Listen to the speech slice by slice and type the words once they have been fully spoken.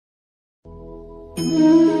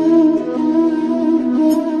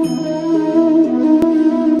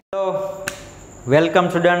Welcome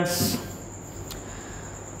students.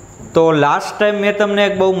 તો last time મેં તમને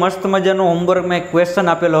એક બહુ મસ્ત મજાનો હોમવર્કમાં એક ક્વેશ્ચન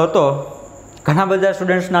આપેલો હતો. ઘણા બધા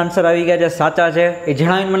સ્ટુડન્ટ્સના આન્સર આવી ગયા છે, સાચા છે. એ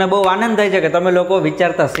જણાવીને મને બહુ આનંદ થાય છે કે તમે લોકો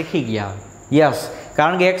વિચારતા શીખી ગયા. યસ,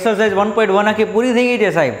 કારણ કે એક્સરસાઇઝ 1.1 આખી પૂરી થઈ ગઈ છે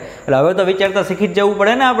સાહેબ. એટલે હવે તો વિચારતા શીખી જ જવું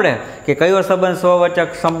પડે ને આપણે કે કયો સંબંધ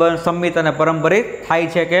સ્વવાચક, સંબંધ સંમિત અને પરંપરિત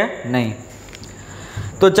થાય છે કે નહીં.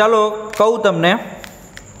 તો ચાલો કહું તમને.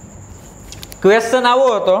 ક્વેશ્ચન આવો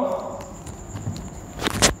હતો,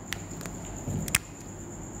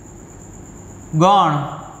 ગણ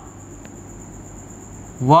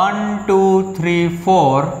 1 2 3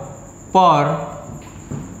 4 પર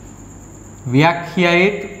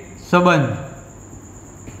વ્યાખ્યાયિત સંબંધ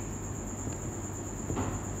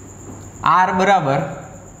R બરાબર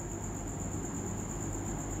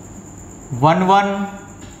 1 1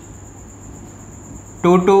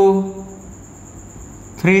 2 2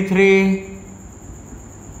 3 3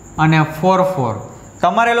 અને 4 4.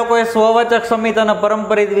 તમારે લોકોએ સ્વવાચક, સંમિત અને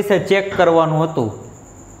પરંપરિત વિશે ચેક કરવાનું હતું,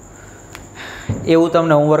 એવું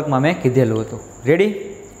તમને હોમવર્કમાં મેં કીધેલું હતું. રેડી?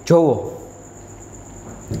 જોવો,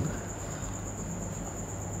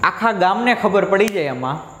 આખા ગામને ખબર પડી જાય,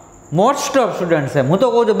 એમાં મોસ્ટ ઓફ સ્ટુડન્ટ્સ, હું તો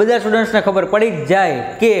કહું છું બધા સ્ટુડન્ટ્સને ખબર પડી જ જાય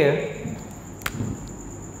કે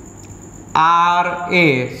R એ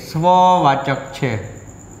સ્વવાચક છે.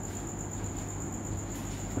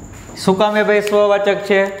 શું કામ એ ભાઈ સ્વવાચક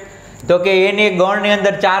છે? તો કે એની ગણની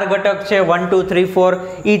અંદર 4 ઘટક છે, 1 2 3 4.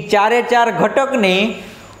 એ ચારે 4 ઘટકની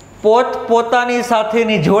પોતપોતાની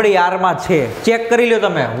સાથેની જોડી R માં છે. ચેક કરી લો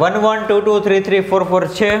તમે. 1 1 2 2 3 3 4 4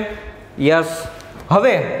 છે. યસ.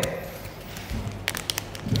 હવે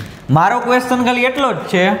મારો ક્વેશ્ચન ખાલી એટલો જ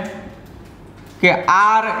છે કે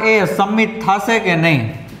R એ સંમિત થશે કે નહીં.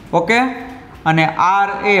 ઓકે, અને R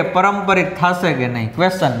એ પરંપરિત થશે કે નહીં?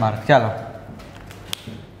 Question mark. ચાલો,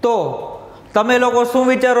 તો તમે લોકો શું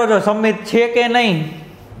વિચારો છો, સંમિત છે કે નહીં?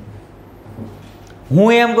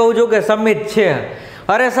 હું એમ કહું છું કે સંમિત છે.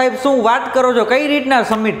 અરે સાહેબ, શું વાત કરો છો? કઈ રીતના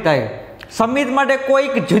સંમિત થાય? સંમિત માટે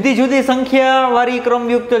કોઈક જુદી જુદી સંખ્યા વાળી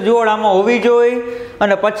ક્રમયુક્ત જોડ આમાં હોવી જોઈએ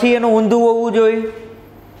અને પછી એનું ઊંધું હોવું જોઈએ.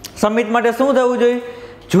 સંમિત માટે શું થવું જોઈએ?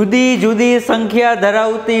 જુદી જુદી સંખ્યા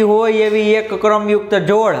ધરાવતી હોય એવી એક ક્રમયુક્ત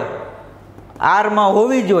જોડ R માં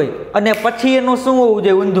હોવી જોઈએ અને પછી એનું શું હોવું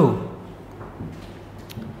જોઈએ? ઊંધું.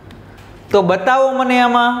 તો બતાવો મને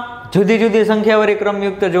આમાં જુદી જુદી સંખ્યાવાળી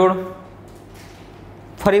ક્રમયુક્ત જોડ.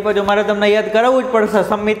 ફરી પાછું મારે તમને યાદ કરાવવું જ પડશે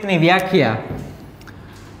સંમિતની વ્યાખ્યા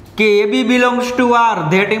કે AB belongs to R,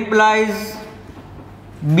 that implies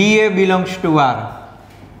BA belongs to R.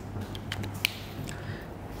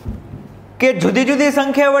 કે જુદી જુદી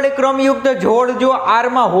સંખ્યાવાળી ક્રમયુક્ત જોડ જો R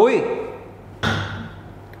માં હોય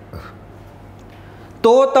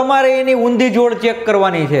તો તમારે એની ઊંધી જોડ ચેક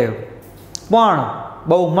કરવાની છે. પણ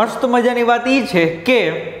બહુ મસ્ત મજાની વાત એ છે કે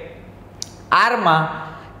R માં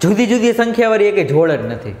જુદી જુદી સંખ્યાવાળી એક જોડ જ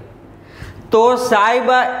નથી. તો સાહેબ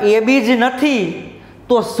AB જ નથી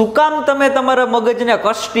તો શું કામ તમે તમારા મગજને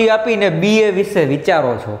કષ્ટી આપીને BA વિશે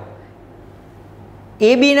વિચારો છો?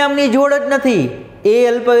 AB નામની જોડ જ નથી, A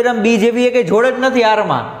અલ્પવિરામ B જેવી એક જોડ જ નથી R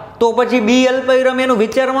માં, તો પછી B અલ્પવિરામ એનું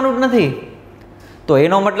વિચારવાનું જ નથી. તો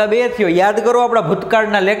એનો મતલબ એ થયો, યાદ કરો આપણા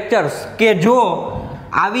ભૂતકાળના લેક્ચર્સ, કે જો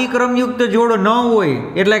આવી ક્રમયુક્ત જોડ ન હોય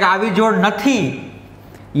એટલે કે આવી જોડ નથી.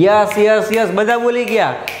 યસ યસ યસ, બધા બોલી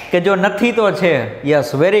ગયા કે જો નથી તો છે.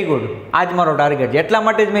 Yes, very good. આજ મારો ટાર્ગેટ છે, એટલા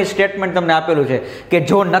માટે જ મેં સ્ટેટમેન્ટ તમને આપેલું છે કે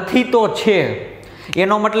જો નથી તો છે.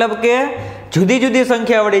 એનો મતલબ કે જુદી જુદી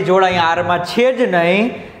સંખ્યાવાળી જોડ અહીંયા R માં છે જ નહીં,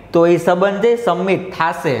 તો એ સંબંધ સંમિત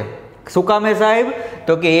થશે. શું કામ સાહેબ?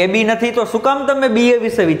 તો કે AB નથી તો શું કામ તમે BA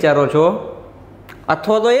વિશે વિચારો છો?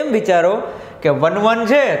 અથવા તો એમ વિચારો કે 1 1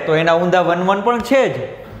 છે તો એના ઊંધા 1 1 પણ છે જ,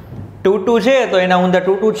 2 2 છે તો એના ઊંધા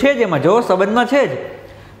 2 2 છે જ, એમાં જો સંબંધમાં છે જ.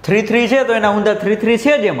 3 3 છે તો એના ઊંધા 3 3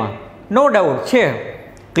 છે જ, એમાં નો ડાઉટ છે.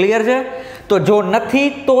 ક્લિયર છે? તો જો નથી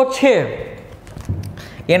તો છે,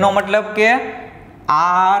 એનો મતલબ કે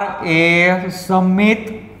R એ સંમિત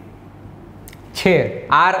છે.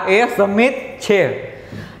 R એ સંમિત છે.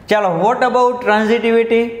 ચાલો, વોટ અબાઉટ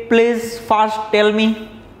ટ્રાન્ઝિટિવિટી? પ્લીઝ ફાસ્ટ ટેલ મી.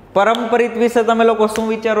 પરંપરિત વિશે તમે લોકો શું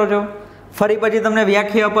વિચારો છો? ફરી પછી તમને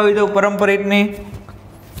વ્યાખ્યા અપાવી દઉં પરંપરિતની.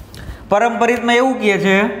 પરંપરિતમાં એવું કહે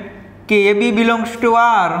છે કે AB belongs to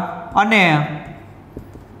R અને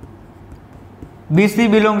BC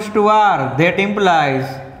belongs to R, that implies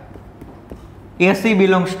AC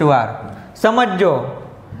belongs to R. સમજો,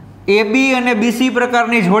 AB અને BC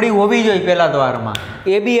પ્રકારની જોડી હોવી જોઈએ પહેલા તો R માં.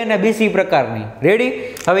 AB અને BC પ્રકારની. રેડી?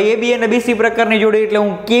 હવે AB અને BC પ્રકારની જોડી એટલે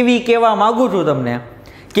હું કેવી કહેવા માંગુ છું તમને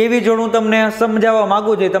કેવી જોડ હું તમને સમજાવવા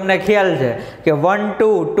માંગુ છું, તમને ખ્યાલ છે કે 1 2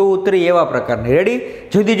 2 3 એવા પ્રકારની. રેડી?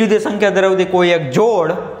 જુદી જુદી સંખ્યા ધરાવતી કોઈ એક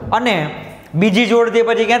જોડ અને બીજી જોડ તે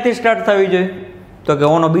પછી ક્યાંથી સ્ટાર્ટ થવી જોઈએ? તો કે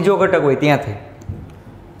ઓનો બીજો ઘટક હોય ત્યાંથી.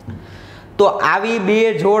 તો આવી બે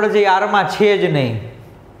જોડ જે આરમાં છે જ નહીં,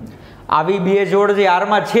 આવી બે જોડ જે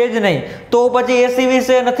આરમાં છે જ નહીં, તો પછી એસી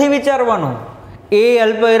વિશે નથી વિચારવાનું, એ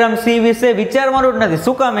અલ્પવિરામ સી વિશે વિચારવાનું જ નથી.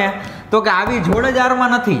 શું કામ? તો કે આવી જોડ જ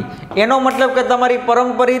આરમાં નથી, એનો મતલબ કે તમારી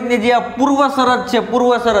પરંપરિતની જે આ પૂર્વ શરત છે, પૂર્વ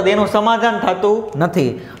શરત એનું સમાધાન થતું નથી.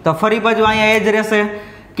 તો ફરી પાછું અહીંયા એ જ રહેશે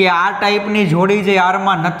કે આ ટાઈપની જોડી જે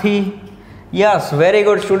આરમાં નથી. યસ, વેરી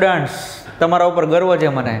ગુડ સ્ટુડન્ટ્સ, તમારા ઉપર ગર્વ છે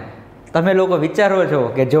મને. તમે લોકો વિચારો છો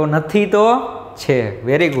કે જો નથી તો છે.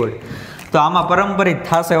 Very good. તો આમાં પરંપરિત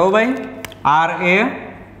થશે. હો ભાઈ, આર એ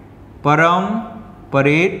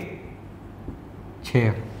પરંપરિત છે.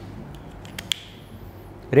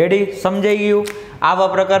 રેડી? સમજાઈ ગયું?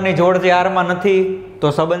 આવા પ્રકારની જોડ જે આરમાં નથી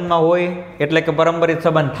તો સંબંધમાં હોય એટલે કે પરંપરિત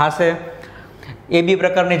સંબંધ થશે. એ બી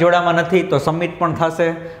પ્રકારની જોડામાં નથી તો સમિત પણ થશે.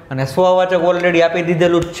 અને સ્વવાચક ઓલરેડી આપી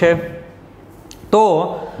દીધેલું જ છે. તો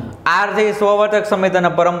આર જે સ્વવાચક સમિત અને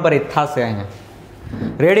પરંપરિત થશે અહીંયા.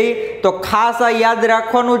 રેડી? તો ખાસ આ યાદ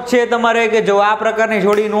રાખવાનું જ છે તમારે કે જો આ પ્રકારની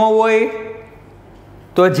જોડી ન હોય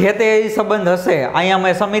તો જે તે સંબંધ હશે. અહીંયા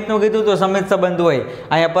મેં સમિતનું કીધું તો સમિત સંબંધ હોય,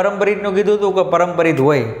 અહીંયા પરંપરિતનું કીધું હતું કે પરંપરિત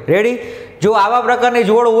હોય. રેડી? જો આવા પ્રકારની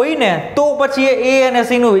જોડ હોય ને તો પછી એ અને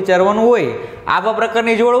સી નું વિચારવાનું હોય, આવા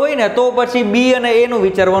પ્રકારની જોડ હોય ને તો પછી બી અને એ નું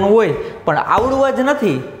વિચારવાનું હોય. પણ આવડવા જ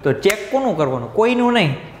નથી તો ચેક કોનું કરવાનું? કોઈનું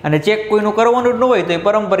નહીં. અને ચેક કોઈનું કરવાનું જ ન હોય તો એ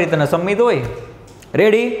પરંપરિત અને સમિત હોય.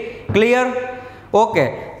 રેડી? ક્લિયર? ઓકે.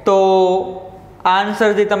 તો આ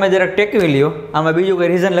આન્સરથી તમે જરાક ટેકવી લ્યો, આમાં બીજું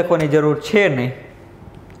કંઈ રીઝન લખવાની જરૂર છે નહીં.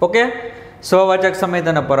 ઓકે? સ્વવાચક સમિત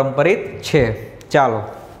અને પરંપરિત છે. ચાલો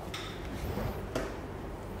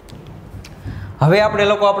હવે આપણે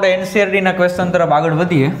લોકો આપણે એનસીઆરટી ના ક્વેશ્ચન તરફ આગળ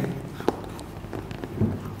વધીએ.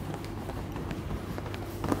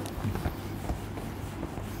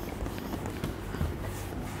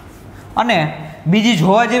 અને બીજી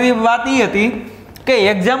જોવા જેવી વાત એ હતી કે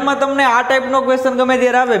એક્ઝામમાં તમને આ ટાઈપનો ક્વેશ્ચન ગમે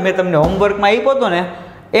ત્યારે આવે, મેં તમને હોમવર્કમાં આપ્યો હતો ને,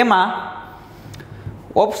 એમાં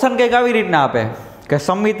ઓપ્શન કંઈક આવી રીતના આપે કે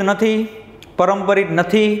સમિત નથી, પરંપરિત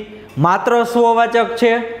નથી, માત્ર સ્વવાચક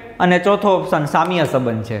છે, અને ચોથો ઓપ્શન સામ્ય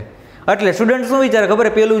સંબંધ છે. એટલે સ્ટુડન્ટ શું વિચારે ખબર?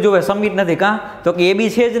 પેલું જોવે સમિત નથી, કાં તો કે એ બી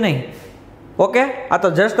છે જ નહીં. ઓકે? આ તો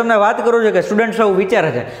જસ્ટ તમને વાત કરું છું કે સ્ટુડન્ટ સૌ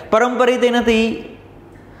વિચારે છે પરંપરિત નથી,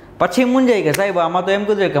 પછી મૂંઝાય કે સાહેબ આમાં તો એમ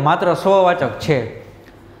કીધું કે માત્ર સ્વવાચક છે.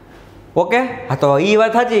 ઓકે? હા, તો એ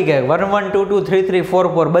વાત સાચી કે 1 1 2 2 3 3 4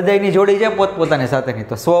 4 બધાની જોડી છે પોતપોતાની સાથેની,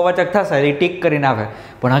 તો સ્વવાચક થશે, એ ટીક કરીને આવે.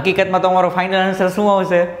 પણ હકીકતમાં તમારો ફાઇનલ આન્સર શું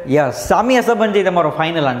આવશે? યસ, સામ્ય સંબંધ જે તમારો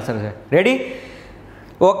ફાઇનલ આન્સર છે. રેડી?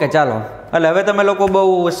 ઓકે, ચાલો. એટલે હવે તમે લોકો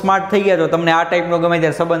બહુ સ્માર્ટ થઈ ગયા છો, તમને આ ટાઈપનો ગમે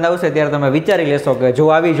ત્યારે સંબંધ આવશે ત્યારે તમે વિચારી લેશો કે જો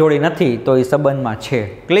આવી જોડી નથી તો એ સંબંધમાં છે.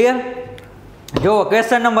 ક્લિયર? જો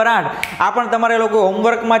ક્વેશ્ચન નંબર 8 આ પણ તમારે લોકો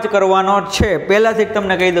હોમવર્કમાં જ કરવાનો છે. પહેલાથી જ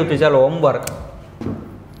તમને કહી દઉં છું. ચાલો હોમવર્ક.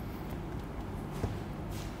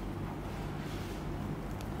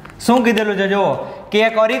 શું કીધેલું છે જુઓ કે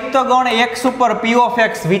એક અરિક્ત ગણ x ઉપર p of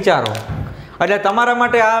x વિચારો. એટલે તમારા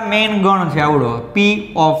માટે આ મેઇન ગણ છે આવડો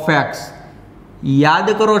p of x. યાદ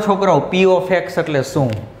કરો છોકરાઓ, p of x એટલે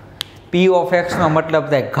શું? p of x નો મતલબ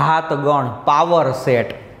થાય ઘાત ગણ, પાવર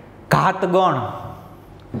સેટ. ઘાત ગણ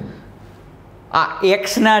આ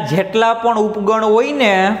x ના જેટલા પણ ઉપગણ હોય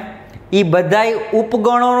ને એ બધાય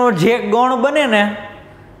ઉપગણોનો જે ગણ બને ને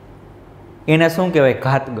એને શું કહેવાય?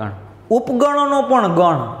 ઘાત ગણ. ઉપગણોનો પણ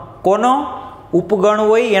ગણ, કોનો ઉપગણ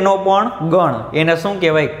હોય એનો પણ ગણ, એને શું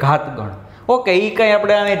કહેવાય? ઘાત ગણ. ઓકે, એ કંઈ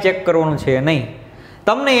આપણે આને ચેક કરવાનું છે નહીં.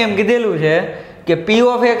 તમને એમ કીધેલું છે કે p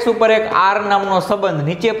of x ઉપર એક r નામનો સંબંધ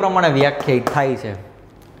નીચે પ્રમાણે વ્યાખ્યાયિત થાય છે.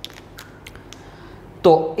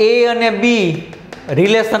 તો a અને b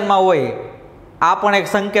રિલેશનમાં હોય, આ પણ એક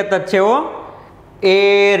સંકેત જ છે હો.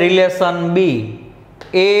 a relation b,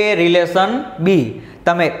 a relation b.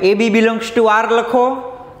 તમે a b belongs to r લખો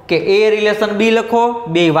કે a રિલેશન b લખો,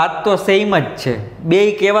 બે વાત તો સેમ જ છે. બે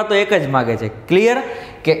કહેવા તો એક જ માગે છે. ક્લિયર?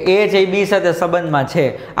 કે a છે b સાથે સંબંધમાં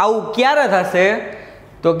છે. આવું ક્યારે થશે?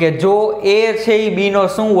 તો કે જો a છે એ b નો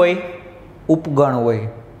શું હોય? ઉપગણ હોય.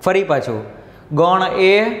 ફરી પાછું, ગણ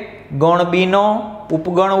a ગણ b નો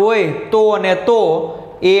ઉપગણ હોય તો અને તો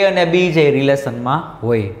a અને b જે રિલેશનમાં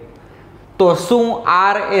હોય. તો શું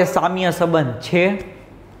r એ સામ્ય સંબંધ છે?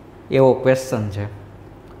 એવો ક્વેશ્ચન છે.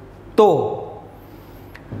 તો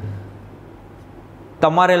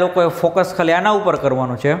તમારે લોકોએ ફોકસ ખાલી આના ઉપર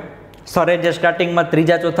કરવાનું છે. સરે જે સ્ટાર્ટિંગમાં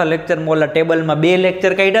 3જા 4થા લેક્ચરમાં ઓલા ટેબલમાં 2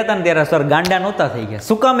 લેક્ચર કાઢ્યા હતા ને ત્યારે સર ગાંડા નહોતા થઈ ગયા.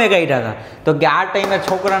 શું કામે કાઢ્યા હતા? તો કે આ ટાઈમે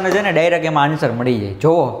છોકરાને છે ને ડાયરેક્ટ એમાં આન્સર મળી જાય.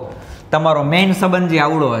 જુઓ તમારો મેઇન સંબંધ જે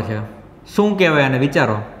આવડો છે શું કહેવાય આને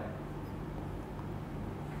વિચારો,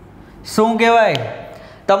 શું કહેવાય?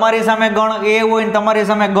 તમારી સામે ગણ A હોય ને તમારી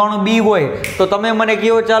સામે ગણ B હોય તો તમે મને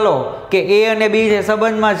કહો ચાલો કે A અને B જે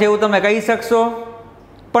સંબંધમાં છે એવું તમે કહી શકશો?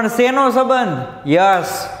 પણ શેનો સંબંધ? યસ,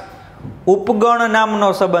 ઉપગણ નામનો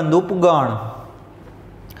સંબંધ. ઉપગણ.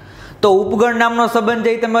 તો ઉપગણ નામનો સંબંધ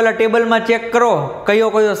જે તમે ઓલા ટેબલમાં ચેક કરો કયો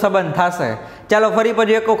કયો સંબંધ થશે. ચાલો ફરી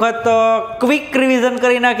પછી એક વખત ક્વિક રિવિઝન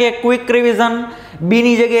કરી નાખીએ. Quick revision. B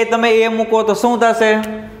ની જગ્યાએ તમે A મૂકો તો શું થશે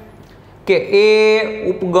કે A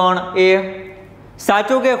ઉપગણ A.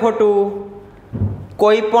 સાચું કે ખોટું?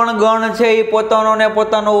 કોઈ પણ ગણ છે એ પોતાનો ને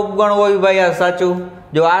પોતાનો ઉપગણ હોય ભાઈ. આ સાચું.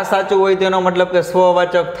 જો આ સાચું હોય તો એનો મતલબ કે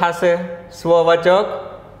સ્વવાચક થશે. સ્વવાચક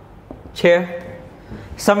છે.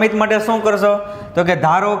 સમિત માટે શું કરશો તો કે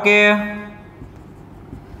ધારો કે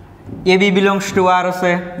AB બિલોંગ્સ ટુ R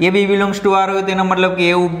હશે. AB બિલોંગ્સ ટુ R હોય તો એનો મતલબ કે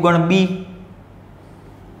A ઉપગણ B.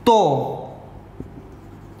 તો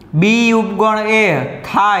B ઉપગણ A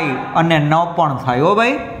થાય અને ન પણ થાય. હો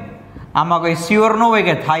ભાઈ, આમાં કોઈ શ્યોર ન હોય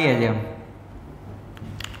કે થાય જ એમ.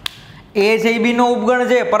 A છે એ B નો ઉપગણ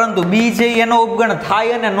છે પરંતુ B છે એનો ઉપગણ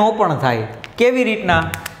થાય અને ન પણ થાય. કેવી રીતના?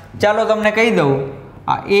 ચાલો તમને કહી દઉં.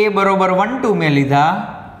 આ A બરોબર 1 2 મેં લીધા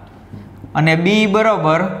અને B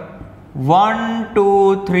બરોબર 1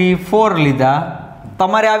 2 3 4 લીધા.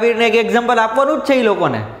 તમારે આવી રીતે એક એક્ઝામ્પલ આપવાનું જ છે એ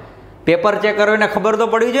લોકોને. પેપર ચેક કરો એને ખબર તો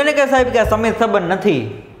પડવી જોઈએ ને કે સાહેબ કે આ સમિત સંબંધ નથી.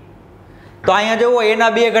 તો અહીંયા જુઓ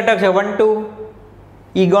એના બે ઘટક છે 1 2.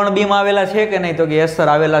 ઈ ગણ B માં આવેલા છે કે નહીં? તો કે યસ સર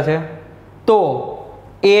આવેલા છે. તો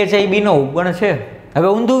A છે એ B નો ઉપગણ છે. હવે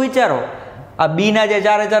ઊંધું વિચારો, આ B ના જે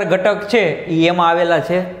ચારે ચાર ઘટક છે એ એમાં આવેલા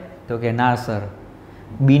છે? તો કે ના સર,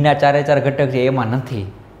 B ના ચારે ચાર ઘટક છે એમાં નથી.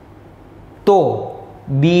 તો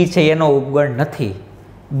B છે એનો ઉપગણ નથી.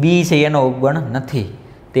 B છે એનો ઉપગણ નથી.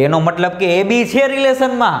 તેનો મતલબ કે AB છે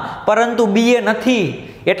રિલેશનમાં પરંતુ B એ નથી.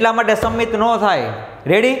 એટલા માટે સમિત ન થાય.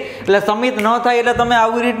 રેડી? એટલે સમિત ન થાય એટલે તમે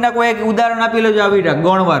આવી રીતના કોઈ એક ઉદાહરણ આપી લેજો. આવી રીતના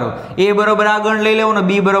ગણવાળો A બરોબર આ ગણ લઈ લેવાનો,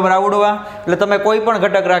 B બરોબર આવડવા. એટલે તમે કોઈ પણ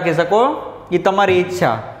ઘટક રાખી શકો, એ તમારી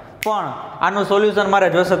ઈચ્છા. પણ આનું સોલ્યુશન મારે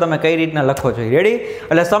જોશે તમે કઈ રીતના લખો છો. રેડી?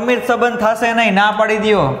 એટલે સમિત સંબંધ થશે નહીં. ના પાડી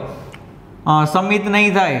દો, સમિત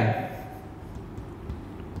નહીં થાય.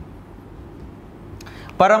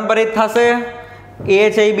 પારંપરિક થશે. A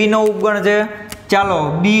છે એ B નો ઉપગણ છે.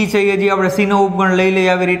 ચાલો B છે એ જે આપણે C નો ઉપગણ લઈ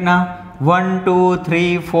લઈએ આવી રીતના 1 2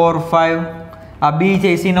 3 4 5. આ B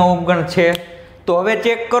છે C નો ઉપગણ છે. તો હવે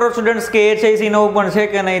ચેક કરો સ્ટુડન્ટ્સ કે A છે C નો ઉપગણ છે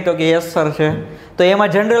કે નહીં? તો કે યસ સર છે. તો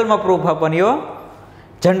એમાં જનરલમાં પ્રૂફ આપવાની. હો,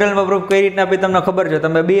 જનરલમાં પ્રૂફ કઈ રીતના આપી તમને ખબર છે.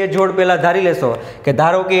 તમે બે જોડ પહેલા ધારી લેશો કે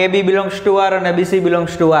ધારો કે AB બિલોંગ્સ ટુ R અને BC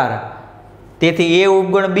બિલોંગ્સ ટુ R. તેથી A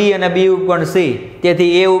ઉપગણ B અને B ઉપગણ C.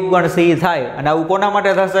 તેથી A ઉપગણ C થાય. અને આવું કોના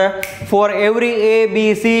માટે થશે? For every A B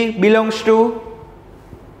C belongs to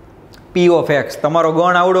P of X. તમારો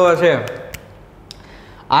ગણ આવડો હશે.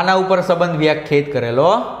 આના ઉપર સંબંધ વ્યાખ્યાયિત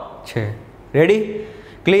કરેલો છે. રેડી?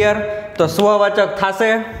 ક્લિયર? તો સ્વવાચક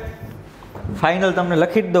થશે. ફાઇનલ તમને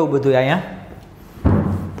લખી જ દઉં બધું અહીંયા.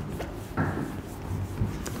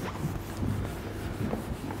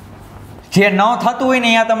 જે ન થતું હોય ને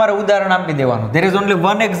અહીંયા તમારે ઉદાહરણ આપી દેવાનું. There is only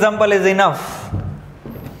one example is enough.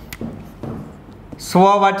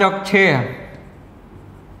 સ્વવાચક છે,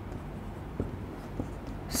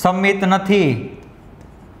 સમિત નથી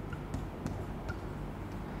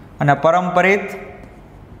અને પરંપરિત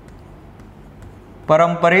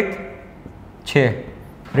છે.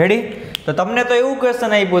 રેડી? તો તમને તો એવું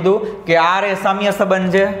ક્વેશ્ચન આપ્યું હતું કે R એ સામ્ય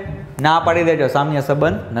સંબંધ છે. ના પાડી દેજો, સામ્ય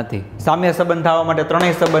સંબંધ નથી. સામ્ય સંબંધ થવા માટે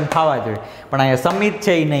ત્રણેય સંબંધ થવા જોઈએ. પણ અહીંયા સમિત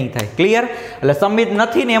છે એ નહીં થાય. ક્લિયર? એટલે સમિત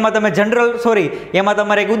નથી ને એમાં તમે એમાં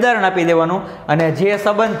તમારે એક ઉદાહરણ આપી દેવાનું. અને જે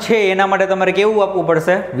સંબંધ છે એના માટે તમારે કેવું આપવું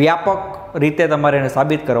પડશે? વ્યાપક રીતે તમારે એને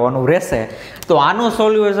સાબિત કરવાનું રહેશે. તો આનું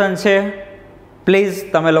સોલ્યુશન છે, પ્લીઝ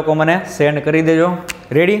તમે લોકો મને સેન્ડ કરી દેજો.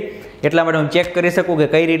 રેડી? એટલા માટે હું ચેક કરી શકું કે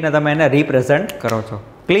કઈ રીતના તમે એને રિપ્રેઝન્ટ કરો છો.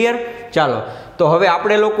 ક્લિયર? ચાલો, તો હવે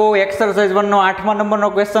આપણે લોકો એક્સરસાઇઝ 1 નો 8મા નંબરનો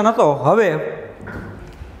ક્વેશ્ચન હતો. હવે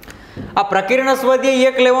આ પ્રકીર્ણ સ્વાધ્યાય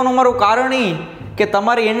એક લેવાનું મારું કારણ એ કે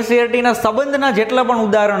તમારી એનસીઈઆરટી ના સંબંધના જેટલા પણ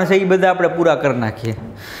ઉદાહરણ છે એ બધા આપણે પૂરા કરી નાખીએ.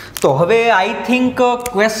 તો હવે આઈ થિંક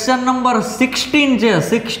ક્વેશ્ચન નંબર 16 છે,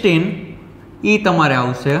 16 એ તમારે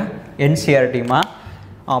આવશે એનસીઈઆરટીમાં.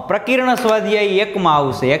 પ્રકીર્ણ સ્વાધ્યાય 1માં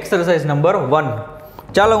આવશે, એક્સરસાઇઝ નંબર 1.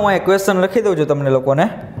 ચાલો હું અહીં ક્વેશ્ચન લખી દઉં છું તમને લોકોને.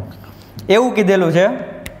 એવું કીધેલું છે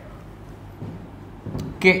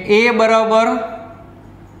કે A બરાબર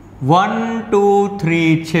 1 2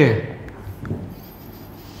 3 છે.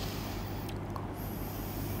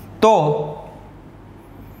 તો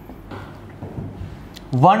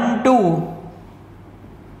 1 2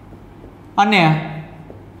 અને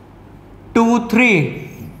 2 3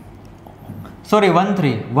 સોરી 1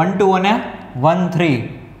 3 1 2 અને 1 3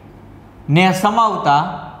 ને સમાવતા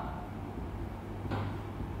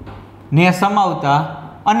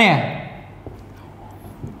અને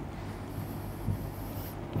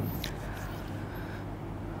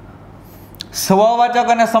સ્વવાચક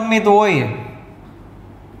અને સંમિત હોય,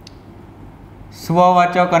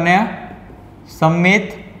 સ્વવાચક અને સંમિત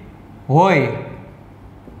હોય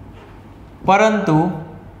પરંતુ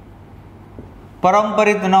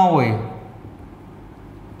પરંપરિત ન હોય,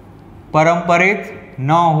 પરંપરિત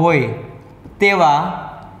ન હોય તેવા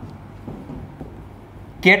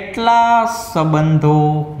કેટલા સંબંધો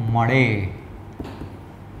મળે?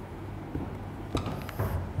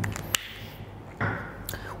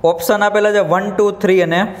 ઓપ્શન આપેલા છે 1, 2, 3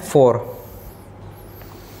 અને 4.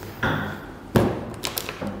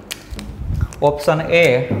 Option A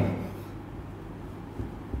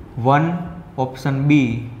 1, option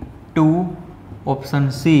B 2, option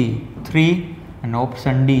C 3 અને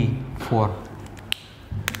ઓપ્શન ડી 4.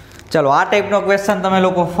 ચાલો આ ટાઈપનો ક્વેશ્ચન તમે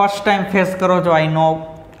લોકો ફર્સ્ટ ટાઈમ ફેસ કરો છો, આઈ નો.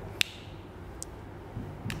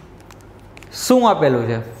 શું આપેલું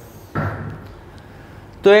છે?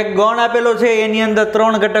 તો એક ગણ આપેલો છે, એની અંદર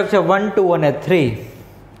 3 ઘટક છે 1, 2 અને 3.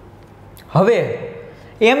 હવે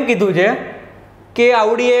એમ કીધું છે કે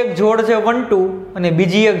આવડી એક જોડ છે 1, 2 અને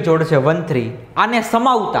બીજી એક જોડ છે 1, 3. આને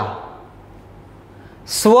સમાવતા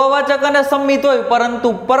સ્વવાચક અને સંમિત હોય પરંતુ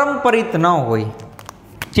પરંપરિત ન હોય.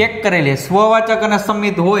 ચેક કરેલી, સ્વવાચક અને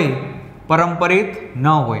સંમિત હોય પરંપરિત ન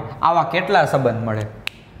હોય, આવા કેટલા સંબંધ મળે?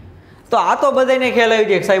 તો આ તો બધાને ખ્યાલ આવી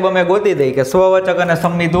જાય સાહેબ અમે ગોતી દઈ કે સ્વવાચક અને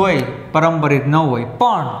સંમિત હોય પરંપરિત ન હોય,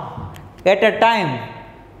 પણ એટ એ ટાઈમ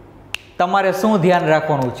તમારે શું ધ્યાન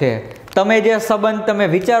રાખવાનું છે? તમે જે સંબંધ તમે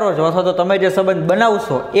વિચારો છો અથવા તો તમે જે સંબંધ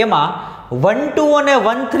બનાવશો એમાં 1, 2 અને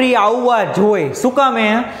 1, 3 આવવા જોઈએ. શું કામે?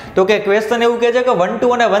 તો કે ક્વેશ્ચન એવું કહે છે કે 1,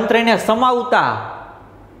 2 અને 1, 3 ને સમાવતા.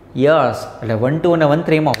 યસ, એટલે 1, 2 અને 1,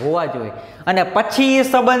 3 માં હોવા જોઈએ અને પછી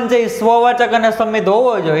સંબંધ છે સ્વવાચક અને સંમિત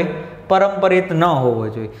હોવો જોઈએ, પરંપરિત ન હોવો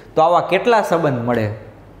જોઈએ. તો આવા કેટલા સંબંધ મળે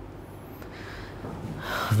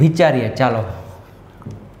વિચારીએ. ચાલો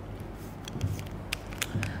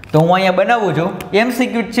તો હું અહીંયા બનાવું છું,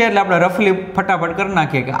 MCQ છે એટલે આપણે રફલી ફટાફટ કરી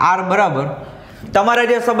નાખીએ કે R બરાબર તમારે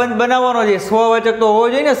જે સંબંધ બનાવવાનો છે સ્વવાચક તો હોવો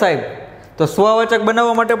જોઈએ ને સાહેબ. તો સ્વવાચક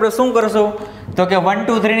બનાવવા માટે આપણે શું કરશું? તો કે 1,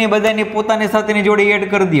 2, 3 ની બધાની પોતાની સાથેની જોડી એડ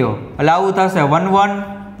કરી દો એટલે આવું થશે 1, 1,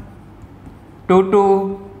 2, 2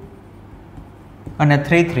 અને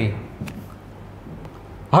 3, 3.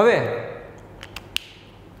 હવે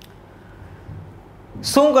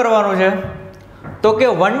શું કરવાનું છે? તો કે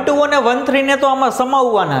 1, 2 અને 1, 3 ને તો આમાં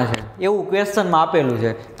સમાવવાના છે એવું ક્વેશ્ચનમાં આપેલું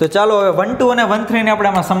છે. તો ચાલો હવે 1, 2 અને 1, 3 ને આપણે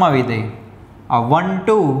આમાં સમાવી દઈએ. આ 1,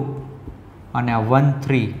 2 અને આ 1,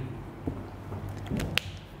 3.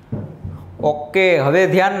 ઓકે, હવે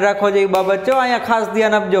ધ્યાન રાખો જે બાબત છે, અહીંયા ખાસ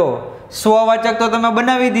ધ્યાન આપજો. સ્વવાચક તો તમે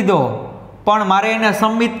બનાવી દીધો પણ મારે એને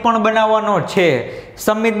સંમિત પણ બનાવવાનો છે.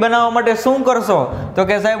 સંમિત બનાવવા માટે શું કરશો? તો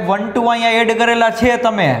કે સાહેબ 1, 2 અહીંયા એડ કરેલા છે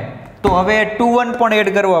તમે, તો હવે 2, 1 પણ એડ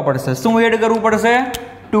કરવા પડશે. શું એડ કરવું પડશે?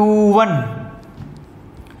 2, 1.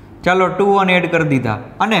 ચાલો 2, 1 એડ કરી દીધા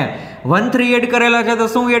અને 1, 3 એડ કરેલા છે તો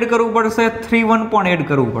શું એડ કરવું પડશે? 3, 1 પણ એડ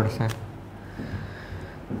કરવું પડશે.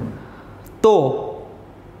 તો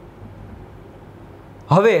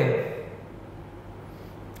હવે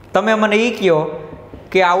તમે મને એ કહો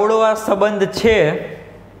કે આવડો આ સંબંધ છે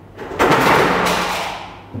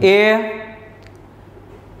એ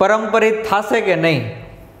પરંપરિત થશે કે નહીં?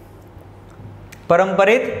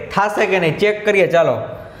 પરંપરિત થશે કે નહીં ચેક કરીએ. ચાલો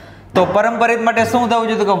તો પરંપરિત માટે શું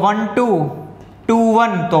થવું જોઈએ? તો કે 1, 2, 2,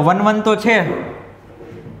 1 તો 1, 1 તો છે,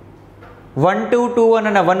 1, 2, 2,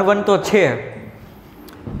 1 અને 1, 1 તો છે.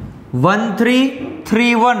 1, 3,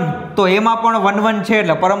 3, 1 તો એમાં પણ 1, 1 છે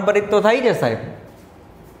એટલે પરંપરિત તો થઈ છે સાહેબ.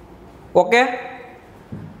 ઓકે,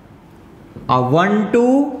 આ 1, 2,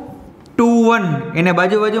 2, 1 એને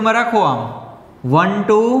બાજુમાં રાખો. આમ 1,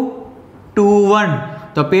 2, 2, 1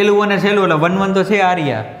 તો પેલું અને છેલ્લું એટલે 1, 1 તો છે આ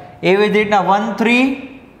રહ્યા. એવી જ રીતના 1, 3,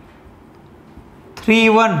 3,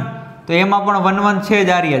 1 તો એમાં પણ 1, 1 છે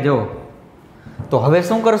જ આ રહ્યા. જો તો હવે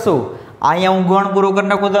શું કરશું? અહીંયા હું ગણ પૂરો કરી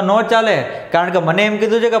નાખું તો ન ચાલે, કારણ કે મને એમ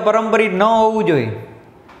કીધું છે કે પરંપરિત ન હોવું જોઈએ.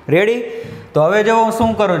 રેડી? તો હવે જો હું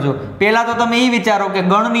શું કરું છું, પહેલા તો તમે એ વિચારો કે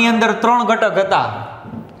ગણની અંદર 3 ઘટક હતા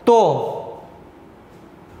તો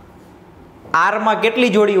R માં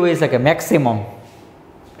કેટલી જોડી હોઈ શકે? મેક્સિમમ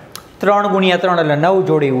 3 × 3 એટલે 9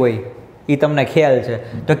 જોડી હોય, એ તમને ખ્યાલ છે.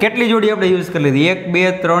 તો કેટલી જોડી આપણે યુઝ કરી લીધી? 1,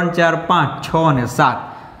 2, 3, 4, 5, 6 અને 7.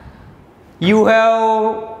 You have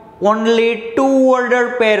only 2 ordered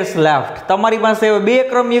pairs left. તમારી પાસે 2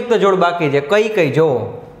 ક્રમયુક્ત જોડ બાકી છે. કઈ જોવો.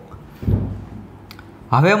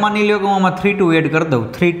 હવે માની લો કે હું આમાં 3, 2 એડ કરી દઉં.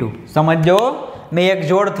 3, 2 સમજો, મેં એક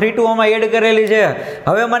જોડ 3, 2 આમાં એડ કરેલી છે.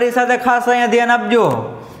 હવે મારી સાથે ખાસ અહીંયા ધ્યાન આપજો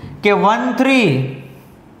કે 1 3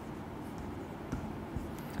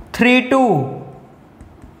 3 2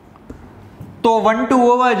 તો 1 2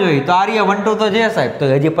 હોવા જોઈએ. તો આર્ય 1 2 તો છે સાહેબ, તો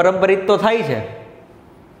હજી પરંપરિત તો થાય છે.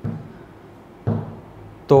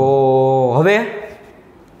 તો હવે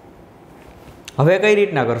કઈ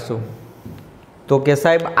રીતના કરશું? તો કે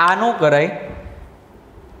સાહેબ આ ન કરાય,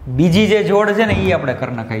 બીજી જે જોડ છે ને એ આપણે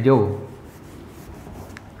કરી નાખાય. જોવું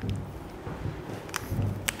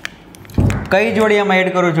કઈ જોડી એમાં એડ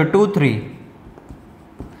કરું છું? 2 3.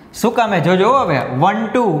 શું કામે? જોજો હવે 1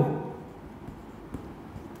 2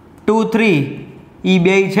 2 3 એ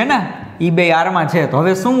બે છે ને, એ બે આરમાં છે. તો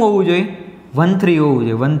હવે શું હોવું જોઈએ? 1 3 હોવું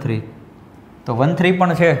જોઈએ. 1 3 તો 1 3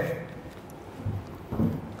 પણ છે.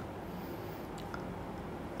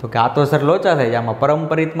 તો કે આ તો સર લોચા થાય છે. આમાં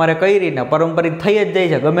પરંપરિત મારે કઈ રીતના? પરંપરિત થઈ જ જાય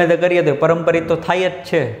છે, ગમે તે કરીએ તો પરંપરિત તો થાય જ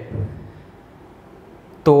છે.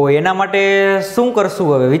 તો એના માટે શું કરશું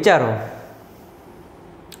હવે વિચારો.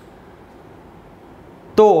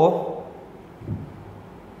 તો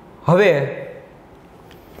હવે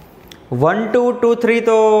 1 2 2 3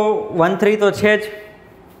 તો 1 3 તો છે જ.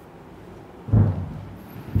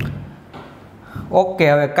 ઓકે,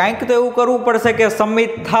 હવે કાંઈક તો એવું કરવું પડશે કે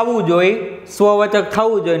સમિત થવું જોઈએ, સ્વવાચક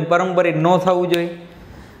થવું જોઈએ, પરંપરિત ન થવું જોઈએ.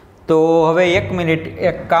 તો હવે 1 મિનિટ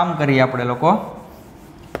એક કામ કરીએ આપણે લોકો.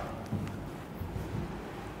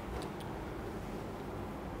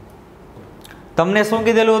 તમને શું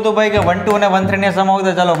કીધેલું હતું ભાઈ કે 1 2 અને 1 3 ને સમાવવું?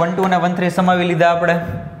 તો ચાલો 1 2 અને 1 3 સમાવી લીધા આપણે.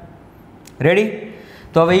 રેડી?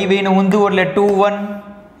 તો હવે એ બેનું ઊંધું એટલે 2 1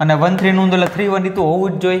 અને 1 3 નું ઊંધું એટલે 3 1 એ તો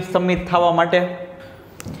હોવું જ જોઈએ સમિત થવા માટે.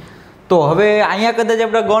 તો હવે અહીંયા કદાચ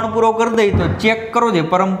આપણે ગણ પૂરો કરી દઈએ તો ચેક કરો છે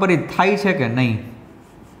પરંપરિત થાય છે કે નહીં.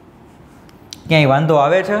 ક્યાંય વાંધો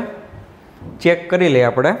આવે છે? ચેક કરી લઈએ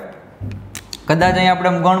આપણે. કદાચ અહીંયા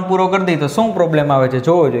આપણે ગણ પૂરો કરી દઈએ તો શું પ્રોબ્લેમ આવે છે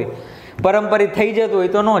જોવો જોઈએ. પરંપરિત થઈ જતું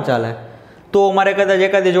હોય તો ન ચાલે, તો મારે કદાચ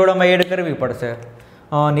એકાદી જોડામાં એડ કરવી પડશે.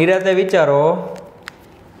 નિરાતે વિચારો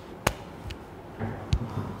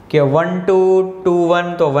કે 1 2 2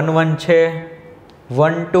 1 તો 1 1 છે,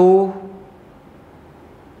 1 2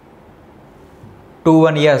 2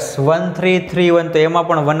 1 યસ, 1 3 3 1 તો એમાં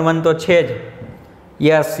પણ 1 1 તો છે જ.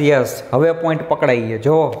 યસ યસ, હવે પોઈન્ટ પકડાઈ ગયો.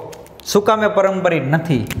 જો શું કામે પરંપરિત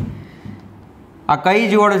નથી? આ કઈ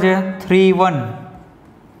જોડ છે? 3 1.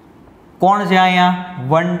 કોણ છે અહીંયા?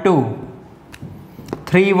 1 2.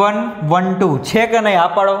 3 1 1 2 છે કે નહીં? આ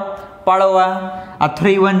પાડવા આ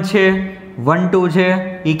 3 1 છે, 1 2 છે,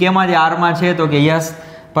 એ કેમાં છે? આરમાં છે. તો કે યસ.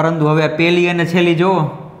 પરંતુ હવે પહેલી અને છેલ્લી જુઓ,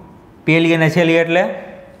 પહેલી અને છેલ્લી એટલે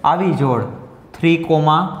આવી જોડ 3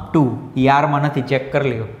 2 એ આરમાં નથી. ચેક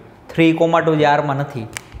કરી લ્યો, 3 2 જે આરમાં નથી.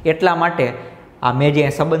 એટલા માટે આ મેં જે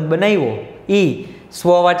સંબંધ બનાવ્યો એ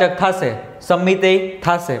સ્વવાચક થશે, સમિતય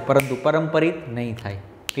થશે, પરંતુ પરંપરિત નહીં થાય.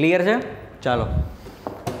 ક્લિયર છે? ચાલો,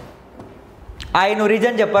 આ એનું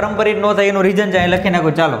રીઝન છે. પરંપરિત ન થાય એનું રીઝન છે, અહીં લખી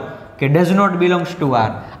નાખો. ચાલો, કે does not belongs to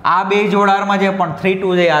R. આ બે જોડ આરમાં છે પણ 3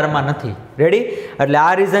 2 જે આરમાં નથી. રેડી? એટલે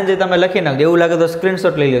આ રીઝન છે તમે લખી નાખજો. એવું લાગે તો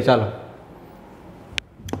સ્ક્રીનશોટ લઈ લો. ચાલો,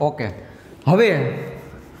 ઓકે. હવે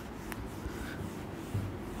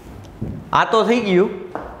આ તો થઈ ગયું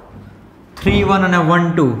 3 1 અને 1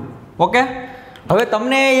 2. ઓકે, હવે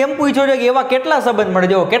તમને એમ પૂછ્યો છે કે એવા કેટલા સંબંધ મળે?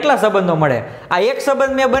 જો કેટલા સંબંધો મળે. આ એક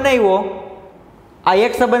સંબંધ મેં બનાવ્યો, આ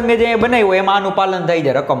એક સંબંધ મેં જે બનાવ્યો એમાં આનું પાલન થઈ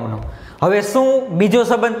જાય રકમનું. હવે શું બીજો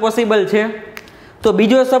સંબંધ પોસિબલ છે? તો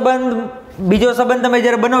બીજો સંબંધ તમે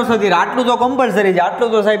જ્યારે બનાવશો ત્યારે આટલું તો કમ્પલસરી છે,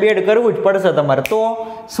 આટલું તો સાહેબ એડ કરવું જ પડશે તમારે, તો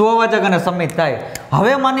સ્વવાચક અને સમિત થાય.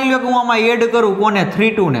 હવે માની લો કે હું આમાં એડ કરું કોને?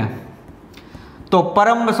 3 2 ને. તો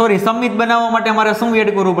સમિત બનાવવા માટે મારે શું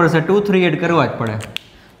એડ કરવું પડશે? 2 3 એડ કરવા જ પડે.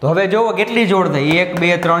 તો હવે જુઓ કેટલી જોડ થઈ? 1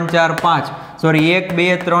 2 3 4 5 1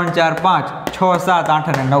 2 3 4 5 6 7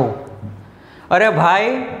 8 અને 9. અરે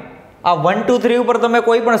ભાઈ, આ 1 2 3 ઉપર તમે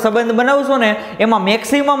કોઈ પણ સંબંધ બનાવશો ને એમાં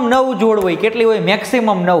મેક્સિમમ 9 જોડ હોય. કેટલી હોય? મેક્સિમમ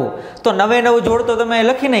 9. તો 9 જોડ તો તમે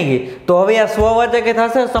લખી નહીં ગઈ. તો હવે આ સ્વવાચક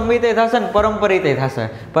થશે, સમિત થશે ને પરંપરિત થશે.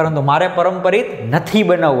 પરંતુ મારે પરંપરિત નથી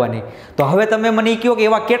બનાવવાની. તો હવે તમે મને કહો કે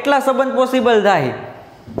એવા કેટલા સંબંધ પોસિબલ થાય?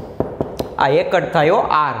 આ એક જ થાય.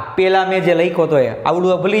 આર પેલા મેં જે લખ્યો તો એ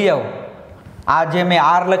આવડું ભૂલી જાઓ. આ જે મેં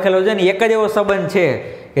આર લખેલો છે ને એક જ એવો સંબંધ છે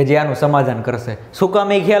કે જે આનું સમાધાન કરશે. શું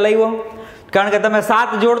કામ એ ખ્યાલ આવ્યો? કારણ કે તમે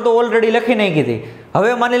 7 જોડ તો ઓલરેડી લખી નહીં કીધી.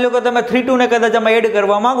 હવે માની લો કે તમે 3 2 ને કદાચ આમાં એડ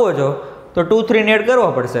કરવા માંગો છો તો 2 3 ને એડ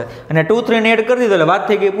કરવા પડશે. અને 2 3 ને એડ કરી દીધો એટલે વાત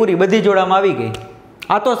થઈ ગઈ પૂરી, બધી જોડામાં આવી ગઈ.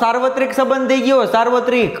 આ તો સાર્વત્રિક સંબંધ થઈ ગયો.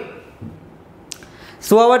 સાર્વત્રિક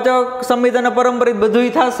સ્વવાચક, સમિત અને પરંપરિત બધું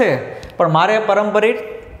થશે, પણ મારે પરંપરિત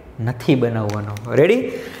નથી બનાવવાનો. રેડી?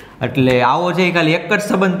 એટલે આવો છે ખાલી એક જ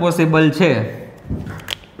સંબંધ પોસિબલ છે.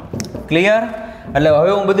 ક્લિયર? એટલે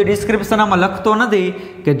હવે હું બધું ડિસ્ક્રિપ્શન આમાં લખતો નથી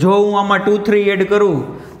કે જો હું આમાં 2 3 એડ કરું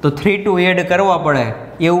તો 3 2 એડ કરવા પડે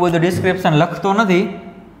એવું બધું ડિસ્ક્રિપ્શન લખતો નથી.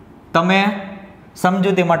 તમે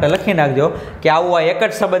સમજૂતી માટે લખી નાખજો કે આવું આ એક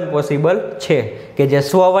જ સંબંધ પોસિબલ છે કે જે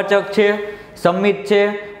સ્વવાચક છે, સંમિત છે,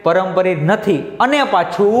 પરંપરિત નથી અને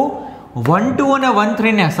પાછું 1 2 અને 1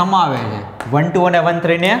 3 ને સમાવે છે. 1 2 અને 1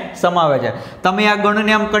 3 ને સમાવે છે. તમે આ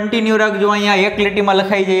ગણને આમ કન્ટિન્યુ રાખજો, અહીંયા એક લીટીમાં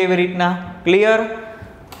લખાઈ જાય એવી રીતના. ક્લિયર?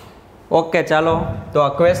 ઓકે, ચાલો તો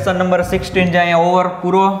આ ક્વેશ્ચન નંબર 16 છે અહીંયા ઓવર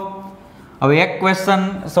પૂરો. હવે એક ક્વેશ્ચન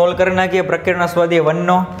સોલ્વ કરી નાખીએ પ્રકરણ સ્વાધ્યાય 1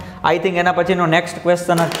 નો. આઈ થિંક એના પછીનો નેક્સ્ટ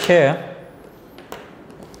ક્વેશ્ચન જ છે.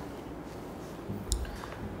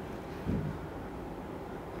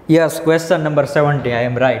 Yes, question number 17. આઈ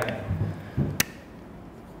એમ રાઈટ.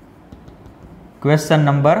 ક્વેશ્ચન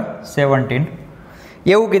નંબર 17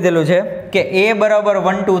 એવું કીધેલું છે કે a બરાબર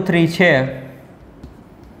 1 2 3 છે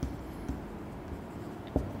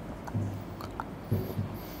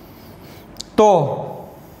તો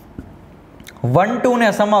 1 2 ને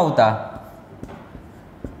સમાવતા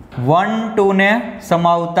 1 2 ને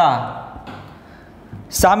સમાવતા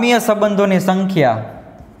સામ્ય સંબંધોની સંખ્યા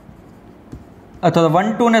અથવા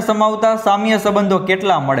 1 2 ને સમાવતા સામ્ય સંબંધો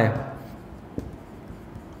કેટલા મળે?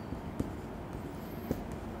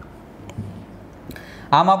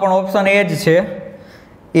 આમાં પણ ઓપ્શન એ જ છે.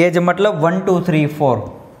 એ જ મતલબ 1 2 3 4.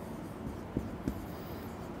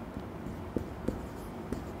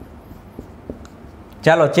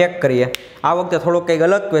 ચાલો ચેક કરીએ. આ વખતે થોડોક કંઈક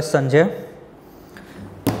અલગ ક્વેશ્ચન છે.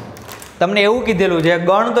 તમને એવું કીધેલું છે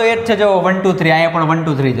ગણ તો એ જ છે જો 1 2 3, અહીંયા પણ 1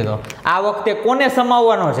 2 3 છે. તો આ વખતે કોને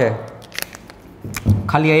સમાવવાનો છે?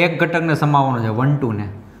 ખાલી આ એક ઘટકને સમાવવાનો છે, 1 2 ને.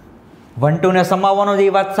 1 2 ને સમાવવાનો છે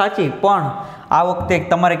એ વાત સાચી, પણ આ વખતે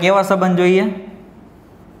તમારે કેવા સંબંધ જોઈએ?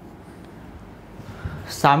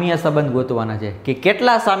 સામ્ય સંબંધ ગોતવાના છે કે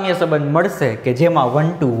કેટલા સામ્ય સંબંધ મળશે કે જેમાં 1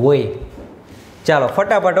 2 હોય. ચાલો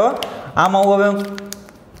ફટાફટ. આમાં હવે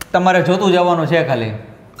તમારે જોતું જવાનું છે ખાલી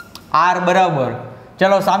r બરાબર.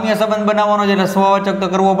 ચાલો સામ્ય સંબંધ બનાવવાનો છે એટલે સ્વવાચક તો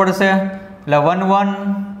કરવો પડશે. એટલે 1 1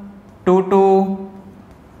 2 2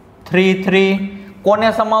 3 3 કોને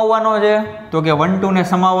સમાવવાનો છે? તો કે 1 2 ને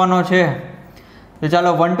સમાવવાનો છે. તો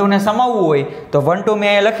ચાલો 1 2 ને સમાવવું હોય તો 1 2 મેં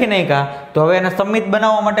અહીંયા લખી નાખ્યા. તો હવે એને સંમિત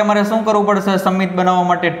બનાવવા માટે મારે શું કરવું પડશે? સંમિત બનાવવા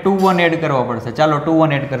માટે 2 1 એડ કરવા પડશે. ચાલો 2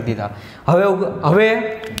 1 એડ કરી દીધા. હવે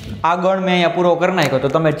આ ગણ મેં અહીંયા પૂરો કરી નાખ્યો. તો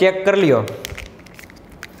તમે ચેક કરી લ્યો.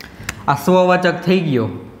 આ સ્વવાચક થઈ ગયો,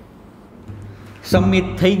 સંમિત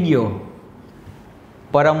થઈ ગયો,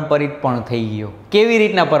 પરંપરિત પણ થઈ ગયો. કેવી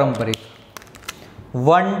રીતના પરંપરિત?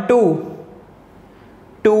 1 2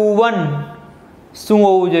 2 1 શું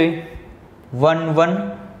હોવું જોઈએ? 1 1.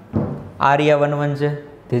 આર્યા 1 1 છે.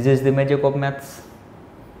 This is the magic of maths.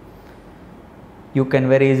 You can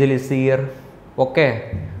very easily C here. Okay,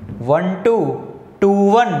 1 2 2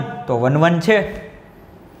 1 તો 1 1 છે.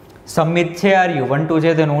 સંમિત છે આર્યું. 1 2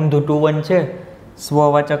 છે તેનું ઊંધું 2 1 છે.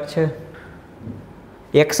 સ્વવાચક છે.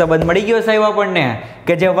 એક સંબંધ મળી ગયો સાહેબ આપણને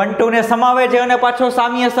કે જે 1 2 ને સમાવે છે અને પાછો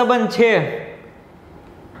સામ્ય સંબંધ છે.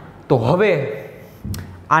 તો હવે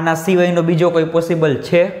આના સિવાયનો બીજો કોઈ પોસિબલ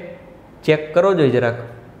છે? ચેક કરો જોઈએ જરાક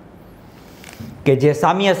કે જે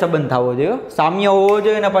સામ્ય સંબંધ થવો જોઈએ, સામ્ય હોવો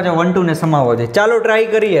જોઈએ અને પાછો 1 2 ને સમાવવો જોઈએ. ચાલો ટ્રાય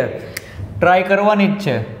કરીએ. ટ્રાય કરવાની જ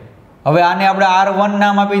છે. હવે આને આપણે R1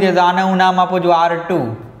 નામ આપી દઈએ તો આને હું નામ આપું છું R2.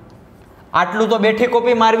 આટલું તો બેઠી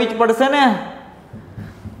કોપી મારવી જ પડશે ને.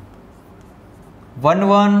 1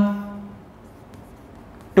 1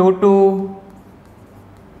 2 2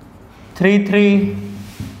 3 3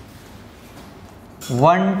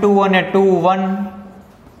 1 2 અને 2 1.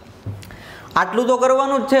 આટલું તો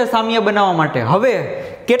કરવાનું જ છે સામ્ય બનાવવા માટે. હવે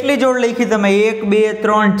કેટલી જોડ લખી તમે? 1 2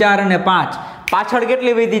 3 4 અને 5. પાછળ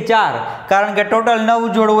કેટલી વધી? 4. કારણ કે ટોટલ 9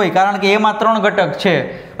 જોડ હોય, કારણ કે એમાં 3 ઘટક છે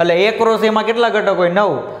એટલે એક ક્રોસ એમાં કેટલા ઘટક હોય?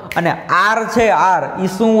 9. અને r છે, r એ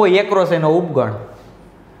શું હોય? એક ક્રોસ એનો ઉપગણ.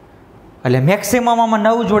 એટલે મેક્સિમમ આમાં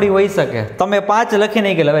 9 જોડી હોઈ શકે. તમે 5 લખી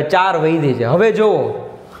નહીં ગયેલા, હવે 4 વધી છે. હવે જુઓ,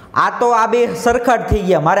 આ તો આ બે સરખા જ થઈ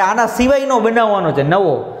ગયા. મારે આના સિવાયનો બનાવવાનો છે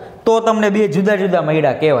નવો, તો તમને બે જુદા જુદા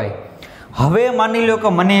મળ્યા કહેવાય. હવે માની લો કે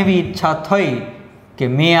મને એવી ઈચ્છા થઈ કે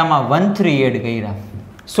મેં આમાં 1 3 એડ કર્યા.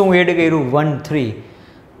 શું એડ કર્યું? 1 3.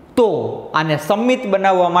 તો આને સંમિત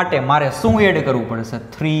બનાવવા માટે મારે શું એડ કરવું પડશે?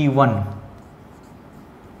 3 1.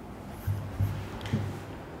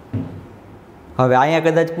 હવે અહીંયા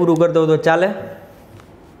કદાચ પૂરું કરી દઉં તો ચાલે?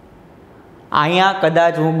 અહીંયા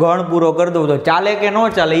કદાચ હું ગણ પૂરો કરી દઉં તો ચાલે કે ન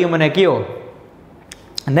ચાલે? એ મને કહો.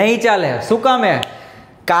 નહીં ચાલે. શું કામે?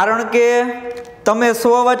 કારણ કે તમે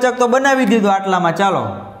સ્વવાચક તો બનાવી દીધો આટલામાં. ચાલો,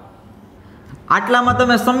 આટલામાં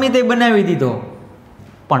તમે સંમિત બનાવી દીધો,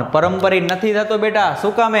 પણ પરંપરિત નથી થતો બેટા.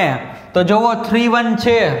 શું કામે? તો જુઓ 3 1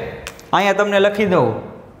 છે. અહીંયા તમને લખી દઉં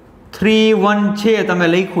 3 1 છે. તમે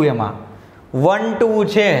લખ્યું એમાં 1 2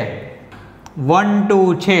 છે. 1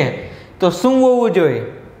 2 છે તો શું હોવું જોઈએ?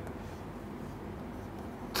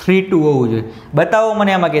 3 2 હોવું જોઈએ. બતાવો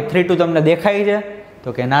મને આમાં કે 3 2 તમને દેખાય છે?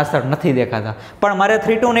 તો કે ના સર નથી દેખાતા. પણ મારે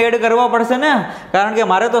 3 2 ને એડ કરવા પડશે ને, કારણ કે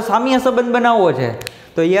મારે તો સામ્ય સંબંધ બનાવવો છે.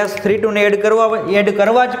 તો યસ 3 2 ને એડ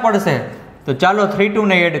કરવા જ પડશે. તો ચાલો 3 2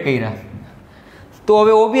 ને એડ કર્યા. તો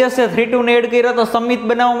હવે ઓબ્વિયસ છે 3 2 ને એડ કર્યા તો સમિત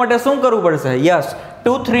બનાવવા માટે શું કરવું પડશે? યસ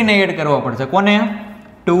 2 3 ને એડ કરવા પડશે. કોને?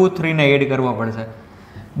 2 3 ને એડ કરવા પડશે.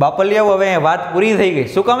 બાપલિયાઓ હવે વાત પૂરી થઈ ગઈ.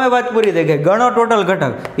 શું કામે વાત પૂરી થઈ ગઈ? ગણો ટોટલ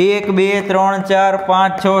ઘટક 1 2 3 4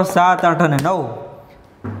 5 6 7 8 અને 9.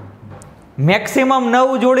 મેક્સિમમ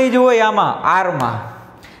 9 જોડી જ હોય આમાં આરમાં,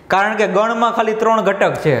 કારણ કે ગણમાં ખાલી 3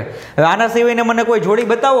 ઘટક છે. હવે આના સિવાયને મને કોઈ જોડી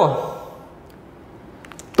બતાવો.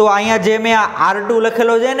 તો અહીંયા જે મેં R2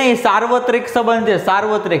 લખેલો છે ને એ સાર્વત્રિક સંબંધ છે.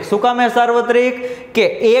 સાર્વત્રિક. શું કામ સાર્વત્રિક? કે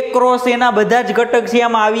એક ક્રોસ એના બધા જ ઘટક છે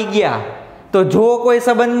આમાં આવી ગયા. તો જો કોઈ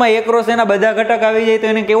સંબંધમાં એક ક્રોસ એના બધા ઘટક આવી જાય તો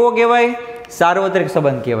એને કેવો કહેવાય? સાર્વત્રિક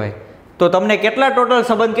સંબંધ કહેવાય. તો તમને કેટલા ટોટલ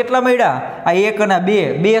સંબંધ કેટલા મળ્યા? આ 1 અને 2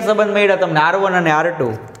 બે સંબંધ મળ્યા તમને, R1 અને R2.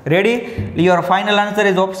 Ready? Your final answer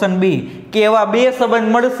is option B, કે એવા બે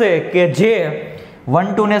સંબંધ મળશે કે જે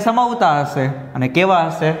 1 2 ને સમાવતા હશે. અને કેવા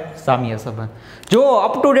હશે? સામ્ય સંબંધ. જો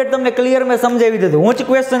અપ ટુ ડેટ તમને ક્લિયર મેં સમજાવી દીધું. હું જ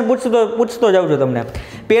ક્વેશ્ચન પૂછતો જાઉં છું તમને.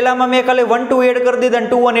 પહેલામાં મેં ખાલી 1 2 એડ કરી દીધા અને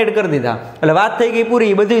 2 1 એડ કરી દીધા, એટલે વાત થઈ ગઈ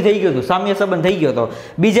પૂરી. બધું થઈ ગયું હતું, સામ્ય સંબંધ થઈ ગયો હતો.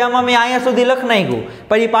 બીજામાં મેં અહીંયા સુધી લખ નાખ્યું,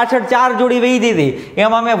 પછી પાછળ 4 જોડી વહી દીધી.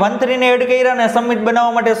 એમાં મેં 1 3 ને એડ કર્યા ને સમિત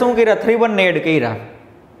બનાવવા માટે શું કર્યા? 3 1 ને એડ કર્યા.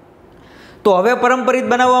 તો હવે પરંપરિત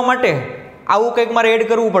બનાવવા માટે આવું કંઈક મારે એડ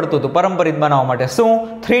કરવું પડતું હતું પરંપરિત બનાવવા માટે. શું?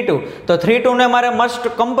 3 2. તો 3 2 ને મારે મસ્ટ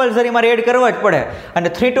કમ્પલસરી મારે એડ કરવા જ પડે. અને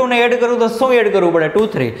 3 2 ને એડ કરવું તો શું એડ કરવું પડે? 2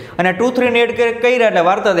 3. અને 2 3 ને એડ કર્યા એટલે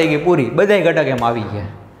વાર્તા થઈ ગઈ પૂરી. બધાય ઘટક એમ આવી ગયા.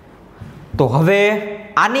 તો હવે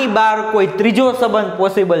આની બહાર કોઈ ત્રીજો સંબંધ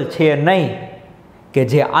પોસિબલ છે નહીં કે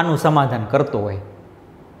જે આનું સમાધાન કરતો હોય.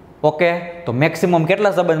 ઓકે, તો મેક્સિમમ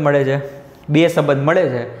કેટલા સંબંધ મળે છે? 2 સંબંધ મળે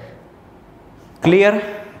છે. ક્લિયર?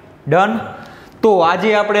 ડન. તો આજે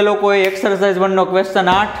આપણે લોકોએ એક્સરસાઇઝ 1 નો ક્વેશ્ચન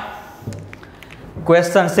 8,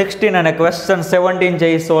 ક્વેશ્ચન 16 અને ક્વેશ્ચન 17 છે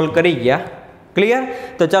એ સોલ્વ કરી ગયા. ક્લિયર?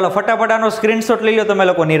 તો ચાલો ફટાફટ આનો સ્ક્રીનશોટ લઈ લો તમે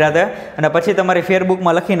લોકો નિરાતે, અને પછી તમારી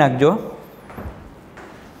ફેરબુકમાં લખી નાખજો.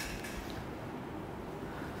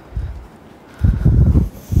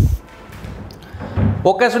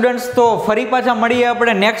 ઓકે સ્ટુડન્ટ્સ, તો ફરી પાછા મળીએ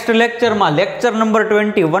આપણે નેક્સ્ટ લેક્ચરમાં, લેક્ચર નંબર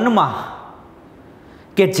 21માં,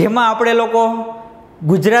 કે જેમાં આપણે લોકો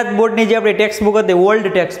ગુજરાત બોર્ડની જે આપણી ટેક્સ્ટબુક હતી, ઓલ્ડ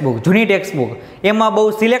ટેક્સ્ટબુક, જૂની ટેક્સ્ટબુક, એમાં બહુ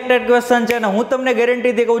સિલેક્ટેડ ક્વેશ્ચન છે. અને હું તમને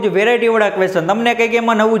ગેરંટીથી કહું છું વેરાયટીવાળા ક્વેશ્ચન, તમને કંઈક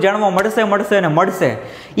એમાં નવું જાણવા મળશે.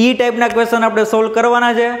 એ ટાઈપના ક્વેશ્ચન આપણે સોલ્વ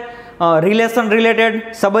કરવાના છે. રિલેશન રિલેટેડ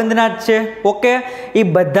સંબંધના જ છે. ઓકે, એ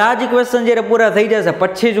બધા જ ક્વેશ્ચન જ્યારે પૂરા થઈ જશે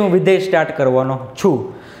પછી જ હું વિધેય સ્ટાર્ટ કરવાનો છું.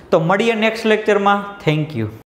 તો મળીએ નેક્સ્ટ લેક્ચરમાં. Thank you.